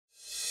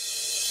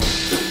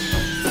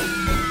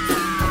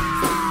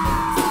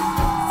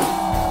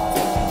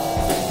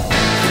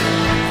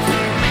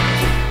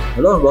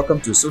Hello and welcome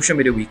to Social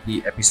Media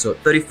Weekly, episode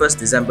 31st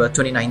December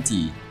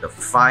 2019. The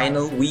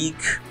final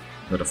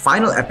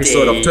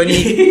episode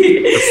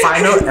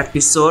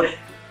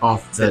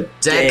of the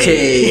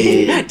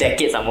decade.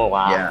 Decade some more,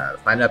 wow. Yeah, the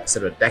final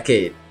episode of the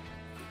decade.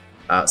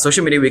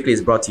 Social Media Weekly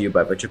is brought to you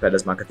by Virtual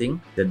Peddlers Marketing,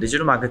 the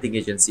digital marketing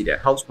agency that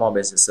helps small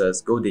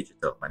businesses go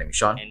digital. My name is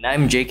Sean. And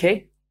I'm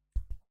JK.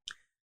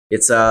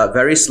 It's a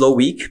very slow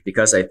week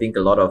because I think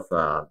a lot of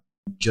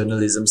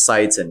journalism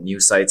sites and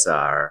news sites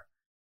have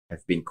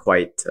been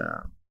quite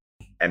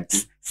empty.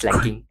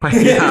 Slacking. Quite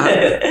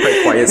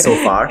quiet so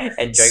far.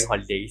 Enjoying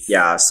holidays.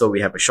 Yeah, so we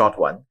have a short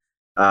one.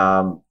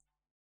 Up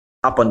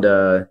on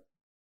the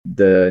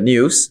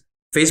news,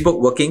 Facebook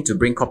working to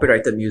bring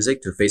copyrighted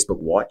music to Facebook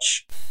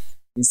Watch.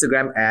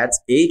 Instagram adds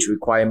age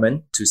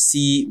requirement to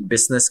see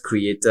business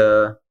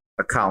creator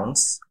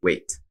accounts.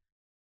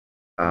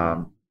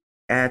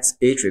 Adds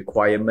age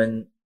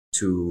requirement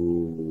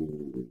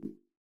to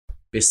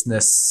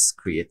business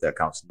creator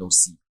accounts. No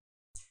C.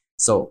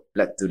 So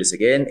let's do this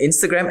again.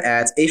 Instagram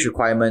adds age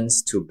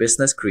requirements to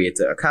business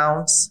creator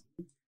accounts.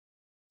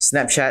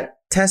 Snapchat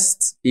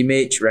tests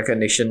image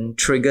recognition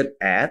triggered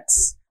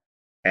ads.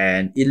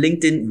 And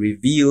LinkedIn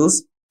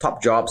reveals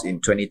top jobs in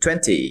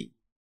 2020.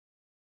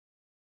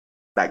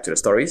 Back to the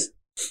stories.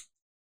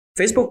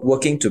 Facebook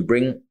working to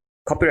bring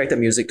copyrighted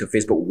music to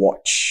Facebook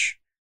Watch.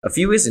 A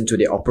few years into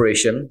their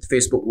operation,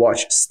 Facebook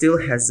Watch still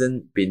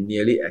hasn't been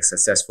nearly as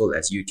successful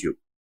as YouTube.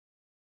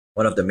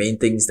 One of the main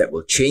things that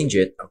will change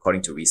it,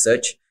 according to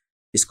research,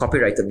 is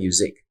copyrighted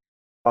music.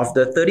 Of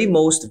the 30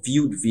 most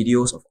viewed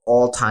videos of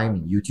all time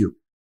in YouTube,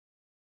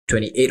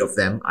 28 of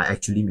them are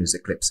actually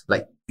music clips,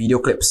 like video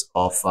clips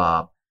of,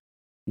 when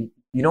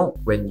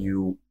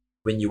you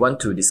want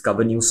to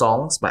discover new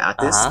songs by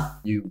artists,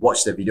 you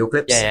watch the video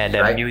clips. Yeah, the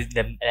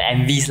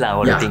MVs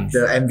lah, the things. The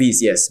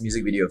MVs, yes,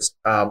 music videos.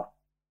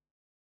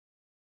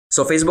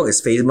 So Facebook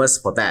is famous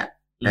for that.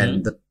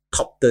 And the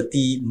top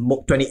 30,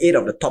 28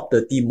 of the top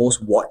 30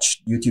 most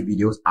watched YouTube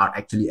videos are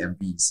actually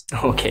MVs.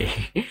 Okay.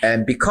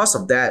 And because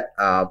of that,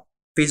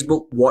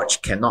 Facebook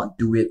Watch cannot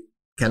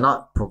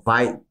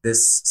provide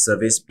this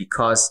service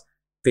because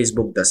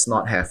Facebook does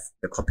not have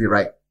the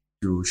copyright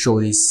to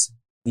show this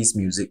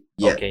music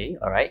yet. Okay,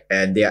 alright.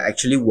 And they are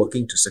actually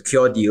working to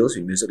secure deals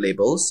with music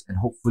labels, and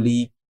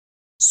hopefully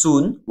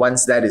soon,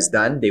 once that is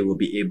done, they will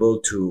be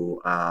able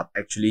to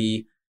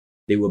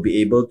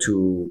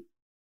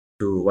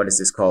what is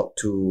this called?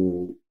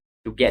 To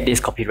get this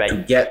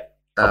copyright.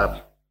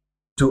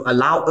 To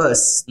allow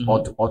us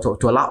or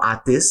to allow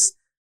artists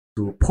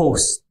to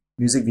post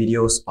music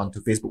videos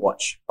onto Facebook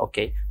Watch.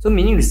 Okay. So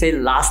meaning to say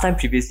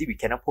previously we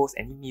cannot post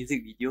any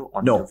music video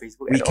onto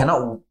Facebook at all? We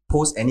cannot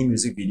post any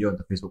music video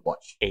onto Facebook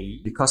Watch.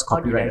 Because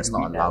copyright does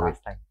not allow it.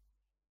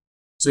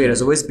 So it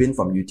has always been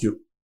from YouTube.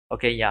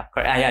 Okay, yeah,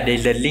 correct.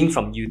 There's the link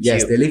from YouTube.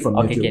 Yes, the link from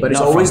YouTube. Okay, but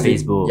it's always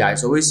Facebook.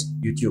 It's always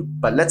YouTube.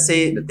 But let's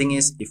say the thing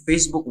is, if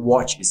Facebook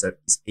Watch is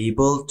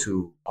able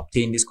to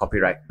obtain this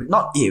copyright,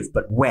 not if,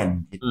 but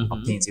when it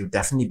obtains, it will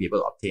definitely be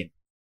able to obtain.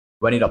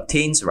 When it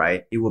obtains,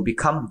 right, it will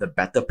become the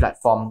better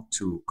platform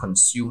to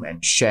consume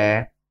and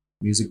share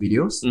music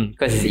videos.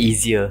 Because it's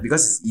easier.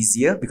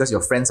 Because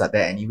your friends are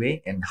there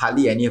anyway, and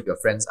hardly any of your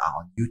friends are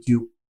on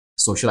YouTube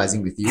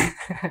socializing with you,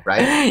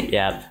 right?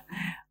 Yeah.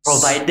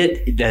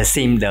 Provided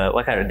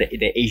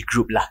the age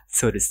group lah,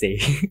 so to say.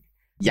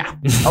 Yeah.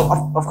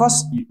 Of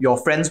course, your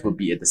friends will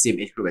be at the same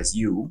age group as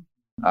you.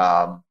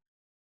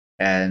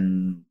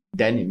 And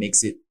then it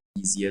makes it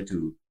easier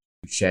to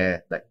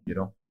share,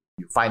 you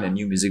find a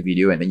new music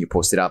video and then you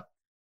post it up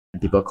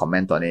and people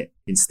comment on it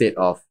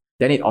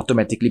then it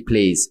automatically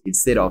plays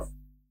instead of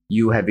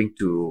you having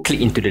to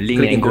click into the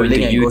link and go into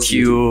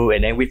YouTube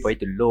and then wait for it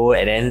to load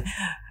and then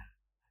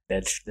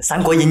the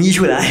三国演义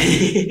出来.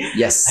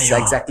 Yes,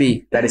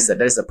 exactly. That is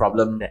the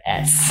problem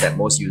that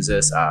most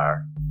users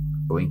are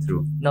going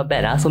through. Not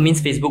bad, So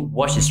means Facebook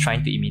Watch is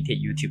trying to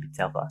imitate YouTube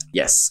itself.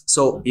 Yes.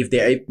 So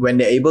when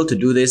they're able to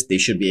do this, they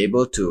should be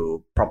able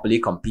to properly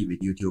compete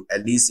with YouTube,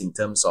 at least in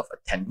terms of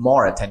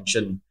more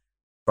attention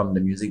from the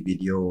music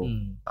video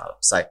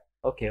side.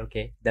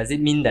 Okay. Does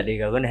it mean that they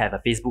are going to have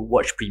a Facebook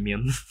Watch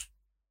premium?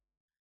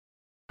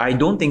 I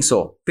don't think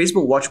so.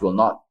 Facebook Watch will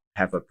not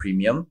have a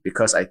premium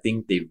because I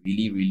think they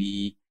really,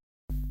 really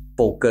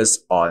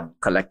focus on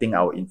collecting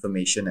our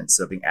information and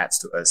serving ads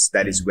to us.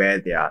 That is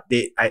where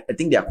I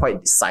think they are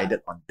quite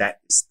decided on that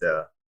is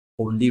the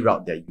only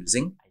route they're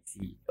using. I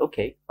see.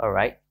 Okay. All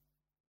right.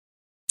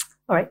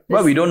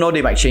 Well, we don't know,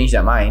 they might change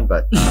their mind,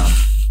 but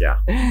yeah.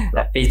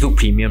 That Facebook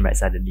premium, right,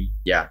 suddenly.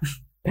 Yeah.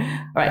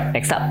 Alright,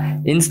 next up.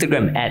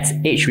 Instagram adds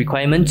age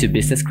requirement to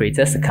business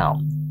creators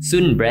account.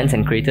 Soon, brands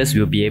and creators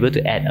will be able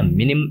to add a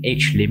minimum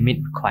age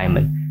limit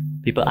requirement.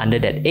 People under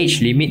that age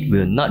limit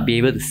will not be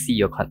able to see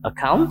your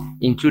account,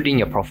 including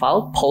your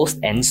profile, posts,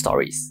 and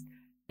stories.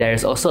 There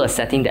is also a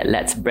setting that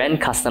lets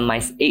brand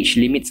customize age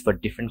limits for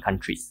different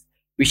countries,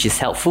 which is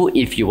helpful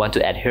if you want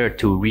to adhere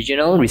to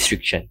regional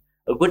restriction.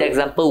 A good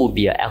example would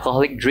be an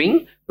alcoholic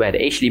drink, where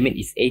the age limit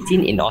is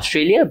 18 in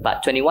Australia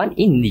but 21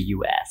 in the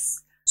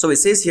US. So it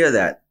says here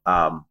that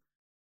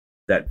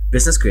that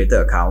business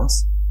creator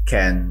accounts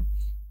can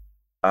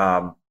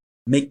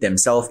make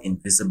themselves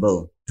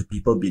invisible to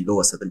people below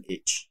a certain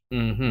age.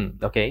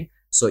 Okay.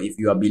 So if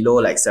you are below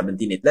like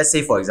 17, let's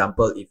say for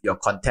example, if your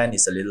content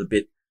is a little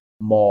bit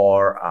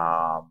more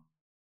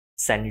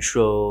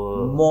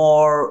Sensual,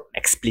 more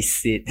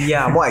explicit.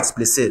 more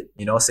explicit,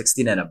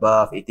 16 and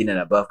above, 18 and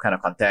above kind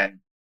of content,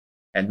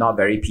 and not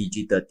very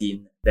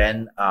PG-13,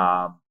 then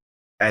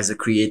as a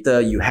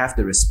creator, you have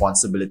the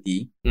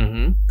responsibility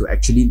to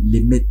actually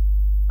limit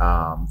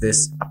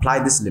apply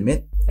this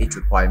limit, age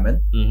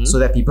requirement, so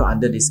that people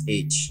under this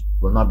age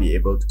will not be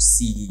able to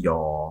see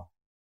your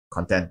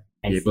content,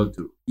 be able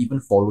to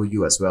even follow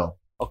you as well.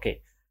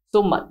 Okay. So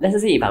let's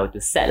say if I were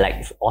to set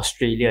like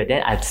Australia,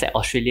 then I have to set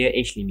Australia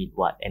age limit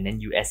what, and then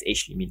US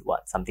age limit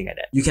what, something like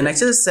that. You can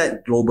actually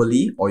set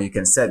globally, or you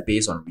can set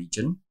based on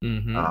region.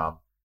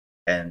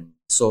 And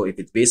so if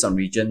it's based on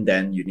region,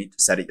 then you need to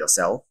set it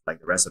yourself, like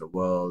the rest of the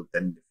world,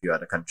 then a few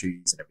other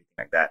countries and everything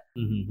like that.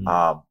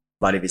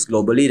 But if it's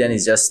globally, then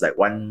it's just like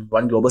one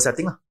global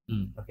setting.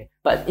 Okay.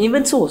 But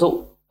even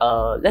so,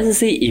 let's just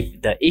say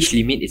if the age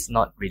limit is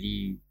not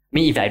really,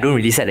 if I don't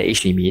really set the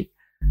age limit,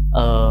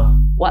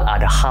 what are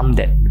the harm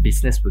that the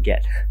business will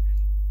get?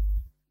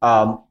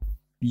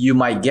 You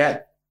might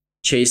get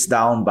chased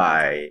down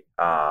by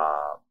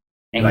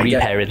angry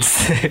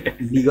parents.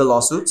 legal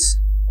lawsuits.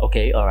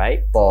 Okay, all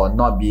right. For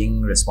not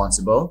being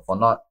responsible, for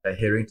not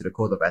adhering to the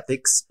code of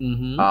ethics.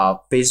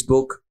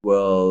 Facebook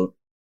will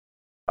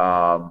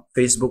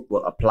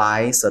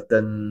apply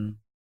certain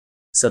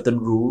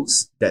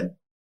rules that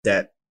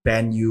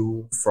ban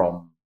you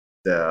from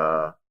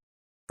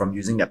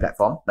using their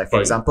platform. Like for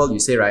example, you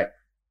say, right,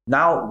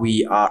 now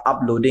we are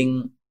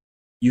uploading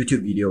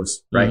YouTube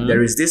videos, right?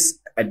 There is this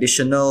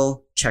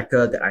additional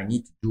checker that I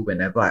need to do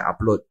whenever I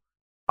upload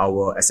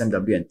our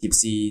SMW and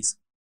Tipsy's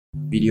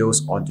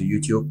videos onto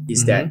YouTube,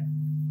 is that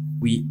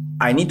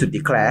I need to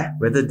declare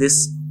whether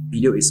this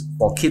video is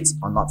for kids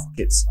or not for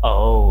kids.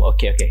 Oh,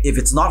 okay. If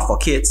it's not for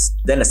kids,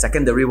 then the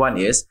secondary one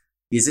is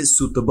it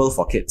suitable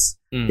for kids?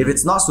 If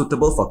it's not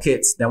suitable for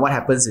kids, then what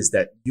happens is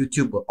that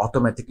YouTube will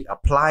automatically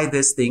apply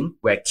this thing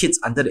where kids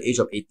under the age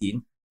of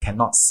 18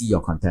 cannot see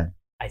your content.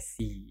 I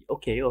see.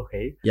 Okay.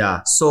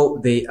 Yeah. So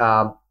they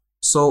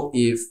so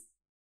if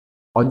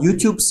on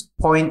YouTube's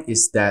point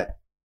is that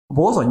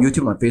both on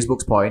YouTube and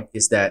Facebook's point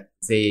is that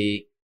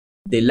they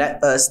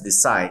let us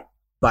decide,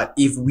 but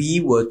if we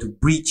were to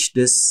breach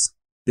this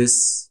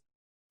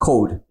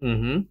code,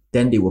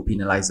 then they will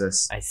penalize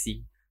us. I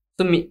see.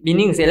 So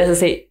meaning to say, let's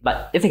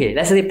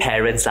say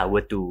parents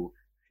were to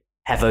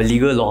have a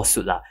legal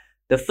lawsuit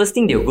the first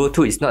thing they'll go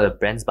to is not the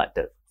brands but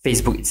the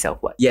Facebook itself.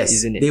 Yes,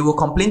 isn't it? They will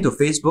complain to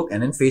Facebook,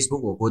 and then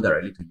Facebook will go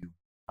directly to you.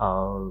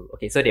 Oh,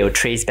 okay. So they will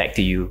trace back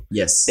to you.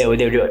 Yes. They will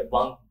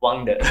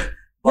wang the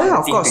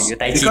of course.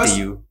 to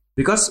you.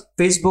 Because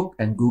Facebook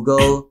and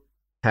Google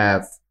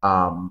have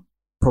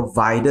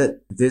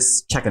provided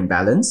this check and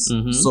balance.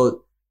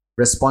 So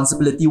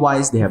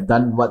responsibility-wise, they have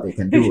done what they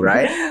can do,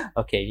 right?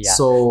 Okay, yeah.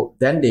 So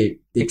then they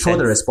Makes throw the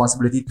sense.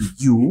 responsibility to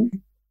you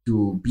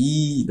to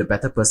be the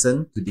better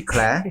person to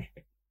declare.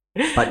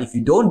 But if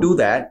you don't do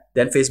that,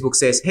 then Facebook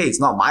says, "Hey, it's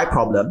not my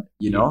problem."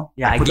 Yeah,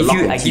 I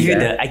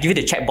give you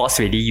the check box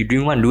already. You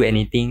didn't want to do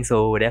anything,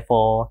 so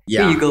therefore,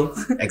 here you go.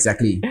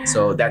 Exactly.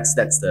 So that's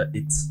at the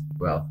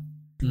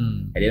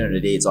end of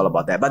the day, it's all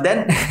about that. But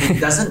then it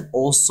doesn't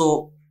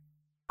also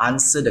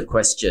answer the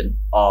question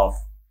of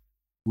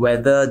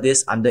whether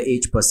this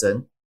underage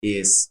person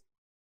is,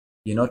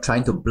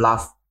 trying to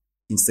bluff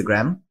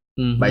Instagram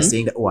by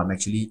saying that, I'm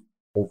actually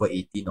over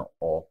 18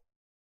 or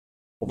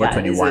over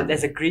 21.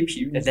 There's a grey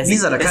period.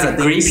 These are the kind of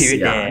things.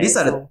 These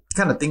are so the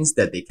kind of things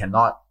that they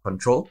cannot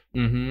control.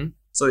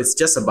 So it's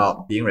just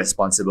about being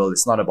responsible.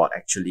 It's not about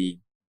actually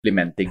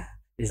implementing.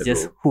 It's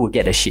just who will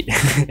get the shit.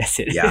 That's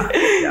it.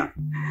 Yeah.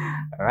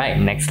 Alright,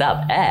 next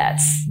up,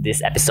 ads.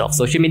 This episode of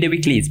Social Media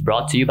Weekly is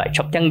brought to you by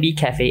Chop Tiang Bee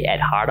Cafe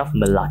at heart of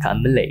Melaka,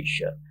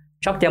 Malaysia.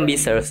 Chop Tiang Bee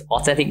serves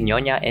authentic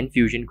Nyonya and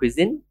fusion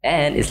cuisine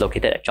and is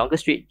located at Jonker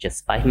Street,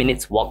 just 5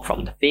 minutes walk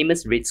from the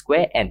famous Red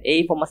Square and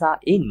A for Masa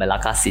in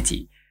Melaka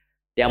City.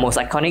 Their most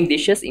iconic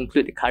dishes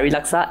include the Kari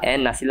Laksa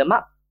and Nasi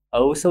Lemak.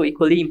 Also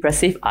equally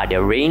impressive are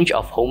their range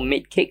of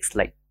homemade cakes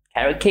like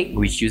carrot cake,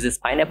 which uses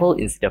pineapple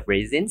instead of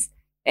raisins,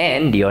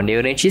 and the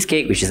Ondeh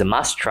cheesecake, which is a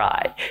must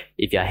try.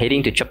 If you're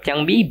heading to Chop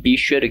Tiang Bee, be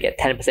sure to get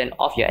 10%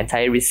 off your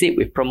entire receipt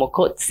with promo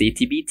code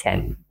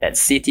CTB10.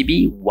 That's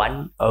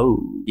CTB10.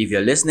 If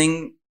you're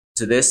listening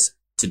to this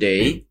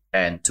today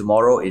and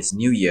tomorrow is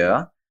New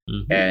Year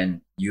and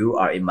you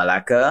are in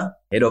Malacca,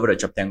 head over to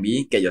Chop Tiang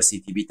Bee, get your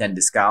CTB10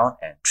 discount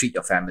and treat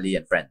your family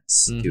and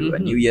friends to a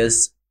New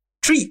Year's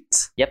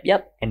treat.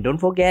 Yep. And don't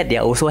forget,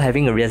 they're also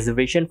having a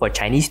reservation for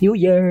Chinese New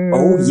Year.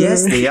 Oh,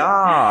 yes, they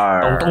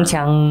are. Dong Dong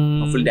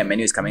Chiang. Hopefully that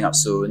menu is coming up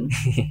soon.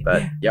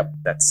 But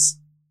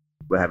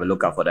we'll have a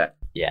look out for that.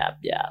 Yeah.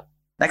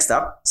 Next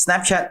up,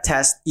 Snapchat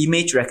tests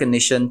image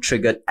recognition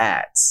triggered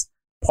ads.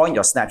 Point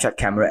your Snapchat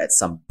camera at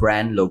some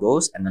brand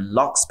logos and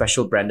unlock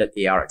special branded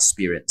AR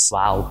experience.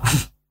 Wow.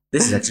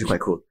 This is actually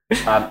quite cool.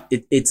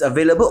 It's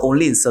available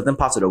only in certain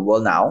parts of the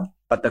world now,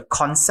 but the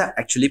concept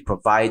actually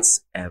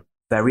provides a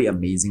very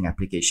amazing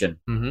application.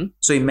 Mm-hmm.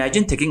 So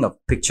imagine taking a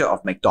picture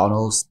of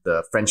McDonald's,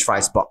 the French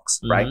fries box,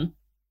 right? Mm-hmm.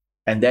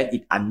 And then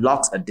it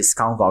unlocks a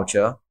discount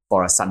voucher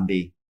for a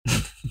Sunday.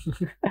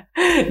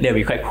 That'd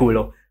be quite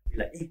cool.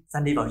 Like, hey,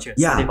 Sunday voucher,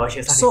 Yeah. Sunday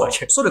voucher, Sunday So,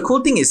 voucher. so the cool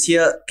thing is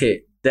here,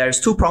 okay, there's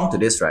two prong to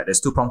this, right? There's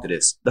two prong to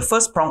this. The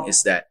first prong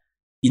is that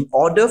in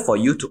order for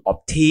you to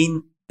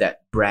obtain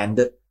that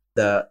branded,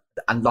 the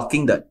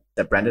unlocking the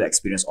branded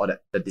experience or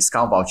the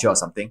discount voucher or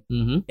something,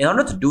 Mm-hmm. in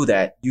order to do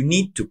that, you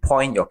need to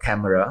point your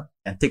camera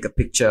and take a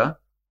picture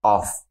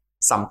of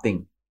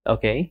something.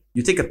 Okay.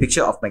 You take a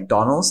picture of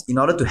McDonald's. In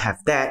order to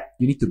have that,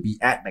 you need to be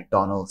at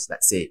McDonald's.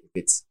 Let's say if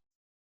it's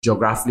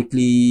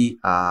geographically,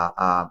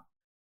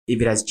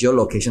 if it has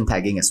geolocation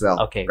tagging as well.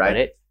 Okay. right? Got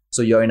it.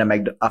 So you're in a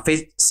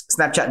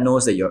Snapchat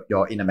knows that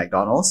you're in a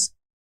McDonald's,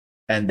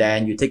 and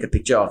then you take a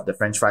picture of the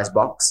French fries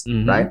box,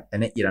 Mhm. right?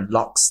 And then it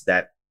unlocks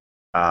that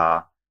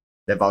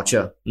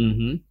voucher.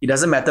 Mm-hmm. It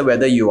doesn't matter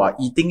whether you are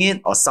eating it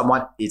or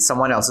it's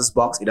someone else's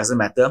box. It doesn't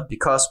matter,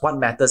 because what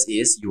matters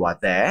is you are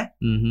there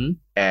Mm-hmm.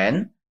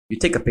 and you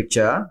take a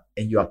picture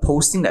and you are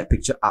posting that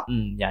picture up.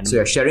 Yeah. So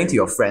you're sharing to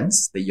your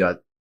friends that you're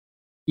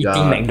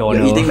eating McDonald's.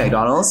 You're eating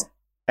McDonald's,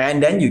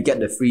 and then you get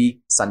the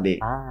free Sunday.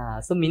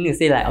 So meaning to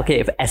say like,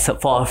 okay,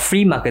 for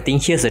free marketing,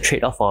 here's a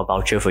trade-off for a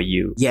voucher for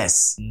you.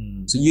 Yes.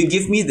 So you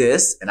give me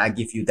this and I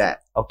give you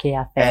that. Okay,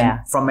 fair.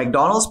 And from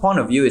McDonald's point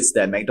of view, it's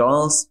that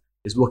McDonald's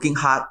is working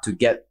hard to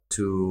get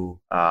to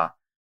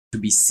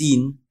be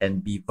seen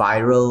and be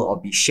viral or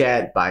be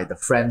shared by the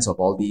friends of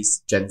all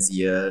these Gen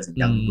Zers and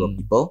young group of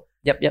people.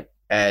 Yep.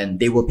 And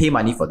they will pay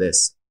money for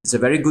this. It's a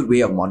very good way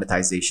of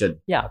monetization.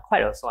 Yeah,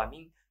 quite also. I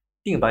mean,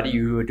 think about it.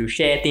 You to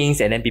share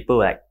things, and then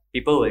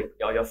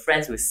your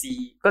friends will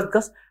see,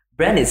 because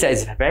brand itself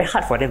is very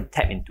hard for them to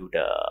tap into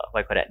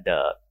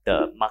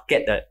the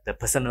market, the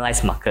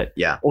personalized market.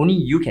 Yeah. Only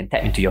you can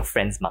tap into your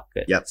friends'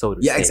 market. Yep. So to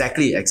Yeah,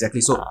 say. exactly.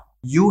 So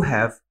you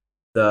have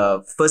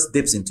the first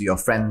dips into your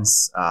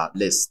friends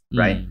list,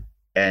 right?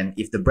 And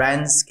if the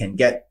brands can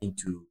get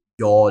into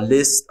your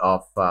list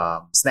of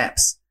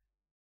snaps,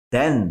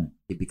 then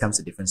it becomes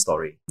a different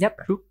story.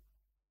 Yep, true.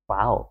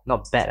 Wow,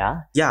 not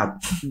bad, Yeah,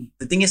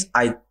 the thing is,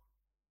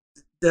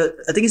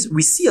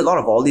 we see a lot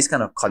of all these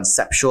kind of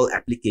conceptual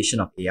application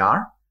of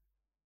AR,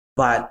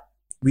 but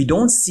we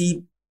don't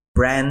see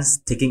brands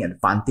taking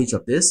advantage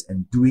of this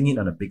and doing it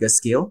on a bigger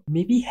scale.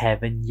 Maybe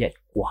haven't yet.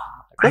 Wow,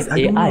 I because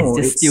don't AI know.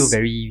 is just still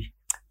very,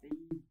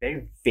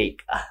 very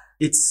vague.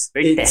 It's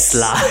Very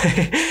Tesla.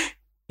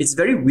 It's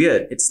very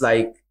weird. It's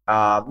like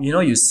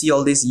you see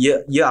all this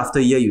year after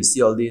year, you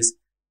see all this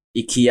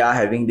IKEA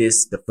having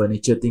the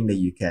furniture thing that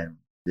you can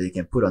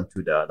put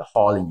onto the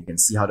hall, and you can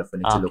see how the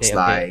furniture looks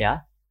like. Yeah.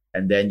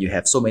 And then you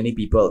have so many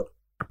people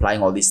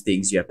applying all these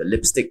things. You have the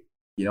lipstick,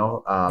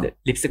 The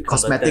lipstick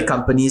cosmetic converter.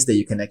 companies that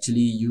you can actually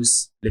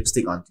use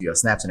lipstick onto your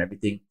snaps and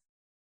everything.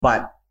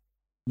 But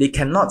they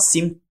cannot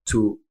seem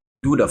to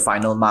do the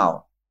final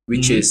mile,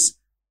 which Mhm. is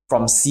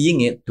from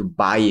seeing it to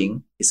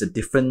buying is a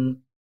different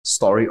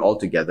story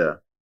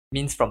altogether.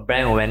 Means from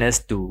brand awareness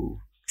to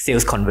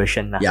sales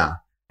conversion. Yeah.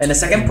 And the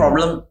second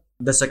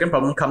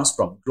problem comes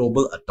from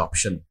global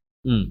adoption.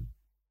 Mm.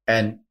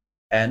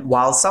 And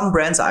while some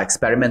brands are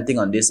experimenting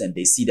on this and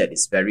they see that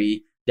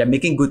they're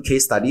making good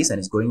case studies and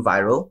it's going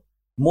viral,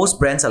 most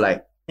brands are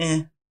like,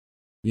 Is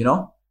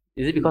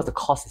it because the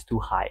cost is too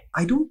high?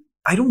 I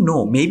don't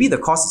know. Maybe the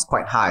cost is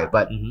quite high,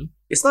 but Mm-hmm.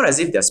 it's not as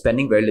if they're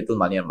spending very little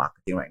money on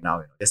marketing right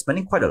now. They're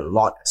spending quite a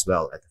lot as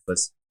well at the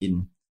first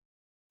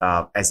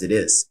as it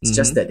is. It's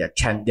just that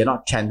they're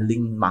not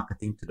channeling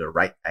marketing to the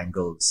right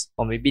angles.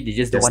 Or maybe they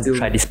just don't They're want to still-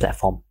 try this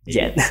platform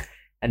yet.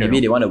 I don't Maybe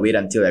know. they want to wait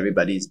until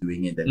everybody is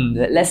doing it. Then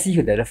Let's see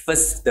the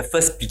first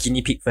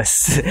bikini pic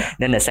first,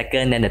 then the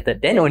second, then the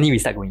third, then only we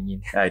start going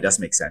in. it does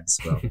make sense.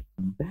 Well,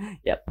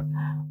 Yep.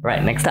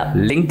 Right, next up,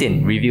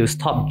 LinkedIn reviews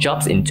top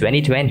jobs in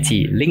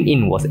 2020.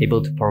 LinkedIn was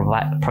able to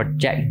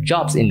project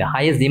jobs in the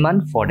highest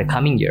demand for the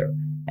coming year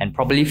and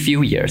probably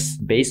few years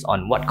based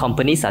on what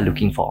companies are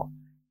looking for.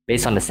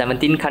 Based on the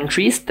 17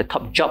 countries, the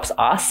top jobs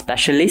are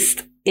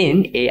specialists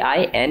in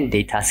AI and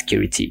data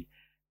security.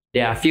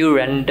 There are a few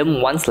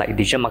random ones like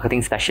digital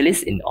marketing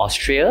specialist in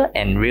Austria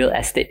and real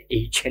estate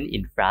agent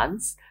in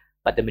France,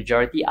 but the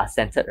majority are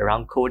centered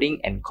around coding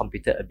and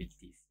computer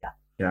abilities.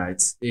 yeah,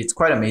 it's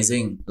quite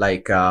amazing.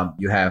 Like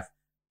you have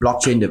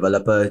blockchain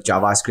developer,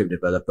 JavaScript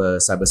developer,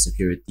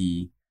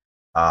 cybersecurity,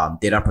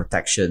 data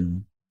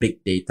protection,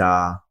 big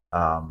data,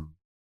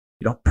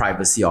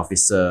 privacy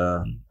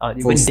officer,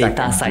 Even full stack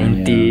data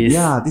engineer. scientists.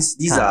 Yeah,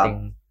 these kind of are.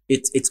 thing.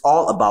 It's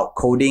all about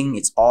coding.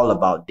 It's all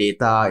about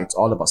data. It's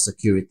all about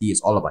security. It's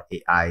all about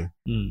AI.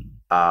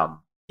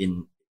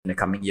 In the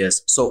coming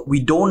years. So we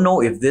don't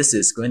know if this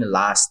is going to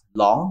last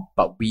long,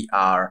 but we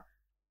are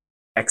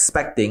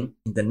expecting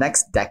in the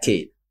next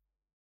decade,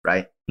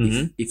 right?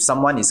 Mhm. If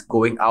someone is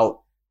going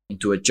out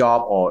into a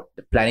job or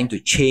planning to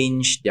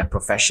change their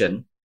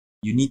profession,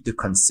 you need to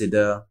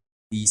consider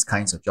these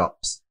kinds of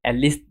jobs. At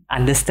least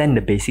understand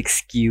the basic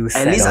skills.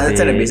 At least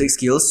understand the basic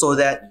skills so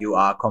that you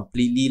are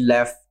completely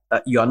left.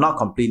 You are not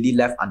completely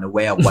left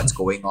unaware of what's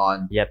going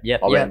on. Yep.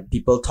 Or when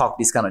people talk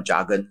these kind of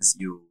jargons,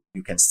 you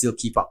can still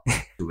keep up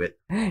to it.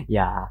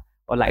 Yeah.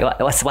 Or like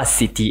what's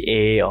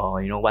CTA,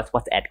 or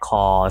what's ad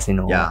cost,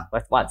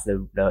 what's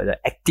the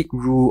ethic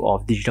rule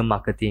of digital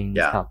marketing,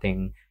 this kind of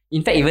thing.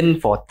 In fact, even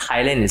for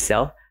Thailand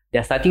itself,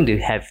 they're starting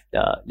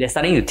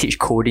to teach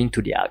coding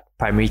to their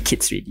primary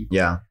kids already.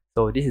 Yeah.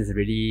 So this is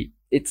really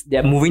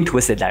they're moving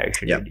towards the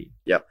direction already.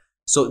 Yep.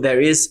 So there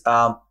is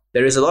a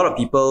lot of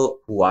people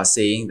who are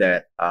saying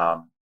that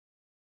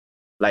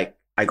like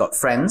I got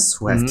friends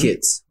who have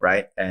kids,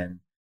 right? And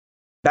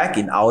back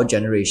in our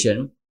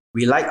generation,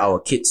 we like our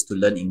kids to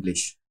learn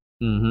English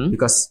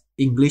because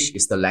English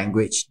is the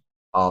language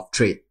of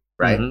trade,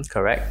 right?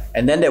 Correct.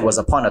 And then there was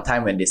a point of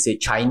time when they say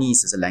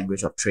Chinese is a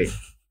language of trade.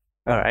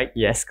 All right.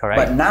 Yes, correct.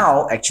 But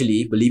now,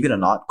 actually, believe it or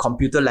not,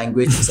 computer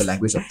language is a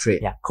language of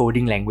trade. Yeah,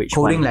 coding language.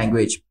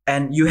 Language.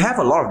 And you have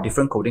a lot of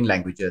different coding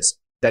languages.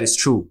 That is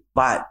true.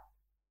 But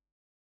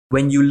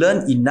when you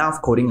learn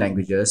enough coding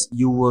languages,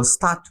 you will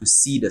start to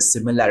see the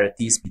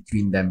similarities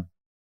between them.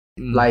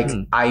 Like,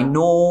 I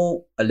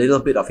know a little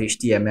bit of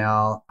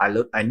HTML,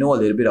 I know a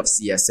little bit of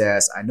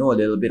CSS, I know a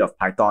little bit of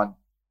Python.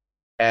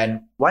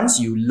 And once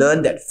you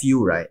learn that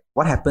few, right,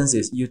 what happens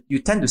is you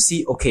tend to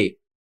see, okay,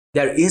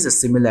 there is a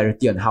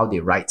similarity on how they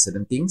write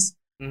certain things.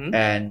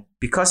 And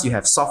because you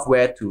have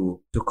software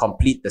to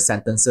complete the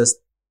sentences,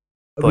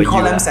 we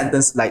call them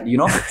sentence, like,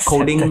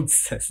 coding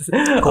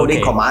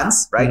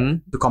commands,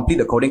 right? To complete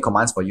the coding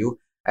commands for you.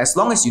 As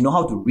long as you know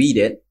how to read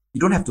it, you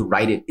don't have to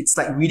write it. It's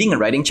like reading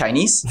and writing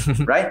Chinese,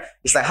 right?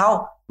 It's like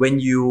how when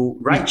you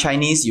write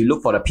Chinese, you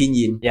look for the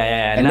pinyin.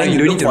 Yeah. And now then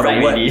you look for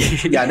the word.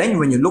 Yeah, then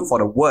when you look for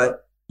the word,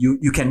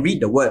 you can read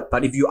the word.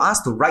 But if you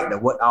ask to write the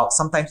word out,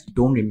 sometimes you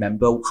don't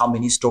remember how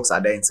many strokes are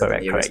there in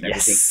certain areas and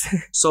everything. Yes.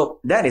 So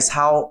that is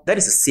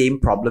the same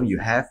problem you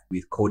have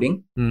with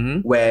coding,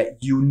 where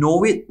you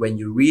know it when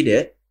you read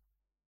it,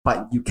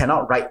 but you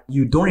cannot write,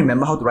 you don't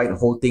remember how to write the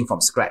whole thing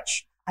from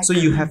scratch. So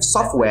you have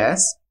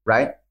softwares,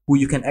 right, who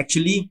you can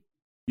actually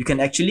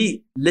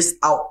list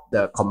out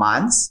the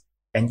commands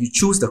and you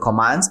choose the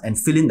commands and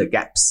fill in the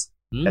gaps.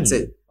 That's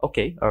it.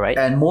 Okay, all right.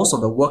 And most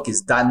of the work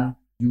is done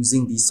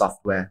using these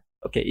software.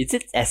 Okay, is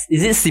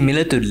it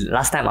similar to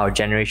last time our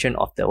generation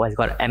of the what's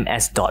called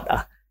MS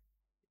Dot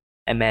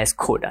MS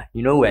Code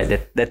where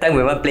the time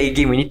we want to play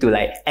game we need to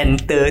like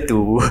enter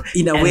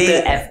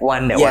F1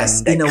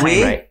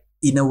 right?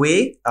 In a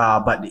way,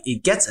 but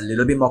it gets a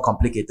little bit more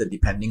complicated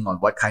depending on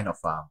what kind of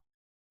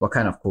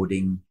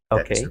coding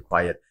that is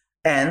required.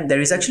 And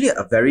there is actually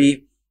a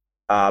very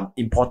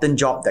important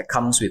job that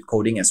comes with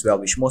coding as well,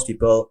 which most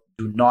people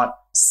do not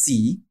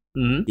see,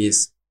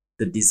 is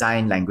the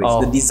design language,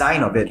 the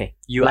design of it. Okay.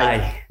 UI.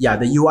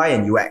 The UI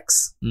and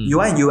UX.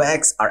 UI and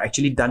UX are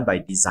actually done by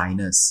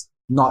designers,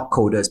 not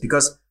coders,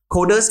 because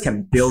coders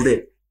can build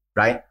it,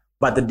 right?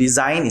 But the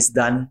design is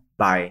done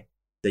by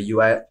the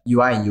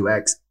UI and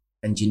UX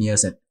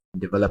engineers and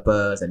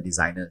developers and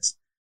designers.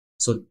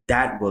 So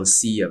that will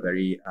see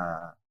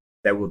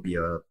that will be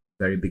a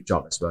very big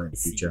job as well in the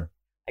future.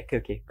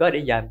 Okay. Got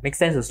it. Yeah, makes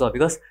sense as well,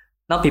 because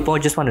now people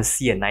just want to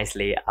see a nice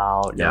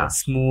layout,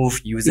 smooth,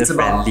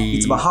 user-friendly.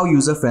 It's about how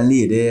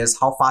user-friendly it is,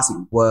 how fast it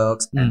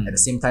works, and at the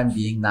same time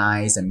being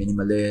nice and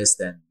minimalist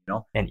and,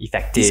 and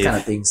effective. These kind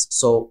of things.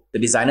 So the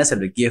designers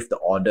have to give the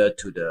order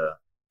to the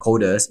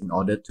coders in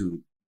order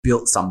to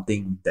build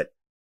something that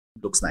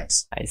looks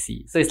nice. I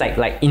see. So it's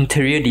like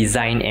interior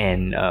design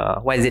and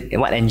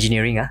what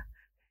engineering?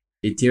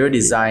 Interior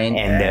design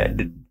and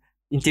the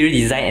interior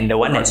design and the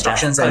one that's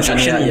construction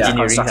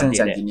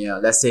engineer.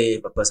 Let's say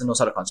if a person knows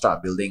how to construct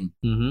a building,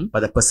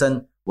 but the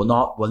person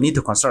will need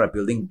to construct a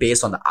building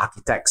based on the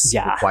architect's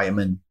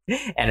requirement.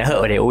 And I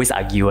heard they always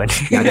argue. Of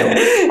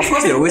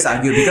course they always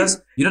argue,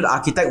 because the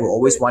architect will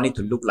always want it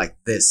to look like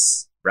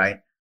this, right?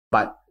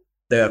 But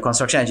the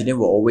construction engineer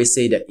will always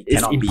say that it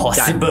cannot be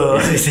done.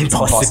 It's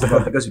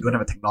impossible because we don't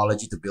have a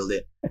technology to build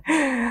it.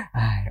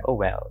 Oh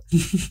well.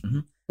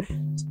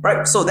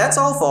 Right, so that's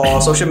all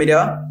for Social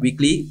Media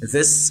Weekly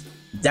this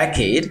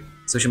decade.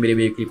 Social Media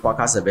Weekly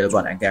podcast is available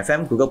on Anchor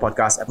FM, Google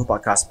Podcasts, Apple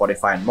Podcasts,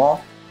 Spotify, and more.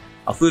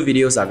 Our full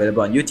videos are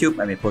available on YouTube,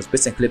 and we post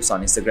bits and clips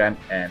on Instagram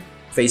and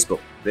Facebook.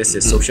 This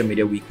is Social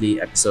Media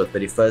Weekly, episode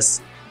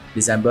 31st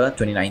December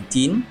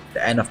 2019,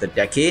 the end of the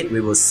decade.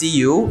 We will see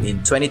you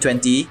in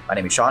 2020. My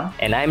name is Sean.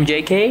 And I'm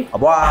JK. Au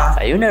revoir.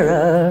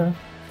 Sayonara.